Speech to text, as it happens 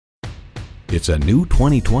It's a new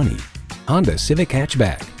 2020 Honda Civic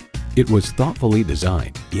hatchback. It was thoughtfully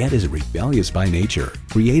designed, yet is rebellious by nature,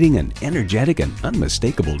 creating an energetic and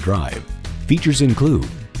unmistakable drive. Features include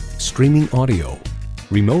streaming audio,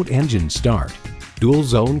 remote engine start, dual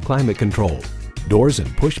zone climate control, doors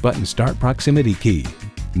and push-button start proximity key,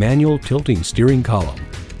 manual tilting steering column,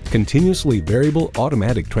 continuously variable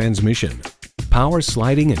automatic transmission, power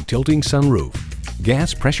sliding and tilting sunroof,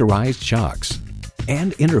 gas pressurized shocks,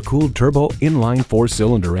 and intercooled turbo inline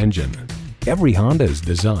 4-cylinder engine. Every Honda is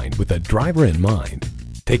designed with the driver in mind.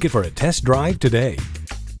 Take it for a test drive today.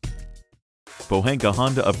 Pohanka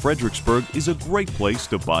Honda of Fredericksburg is a great place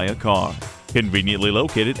to buy a car. Conveniently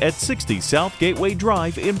located at 60 South Gateway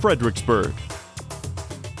Drive in Fredericksburg.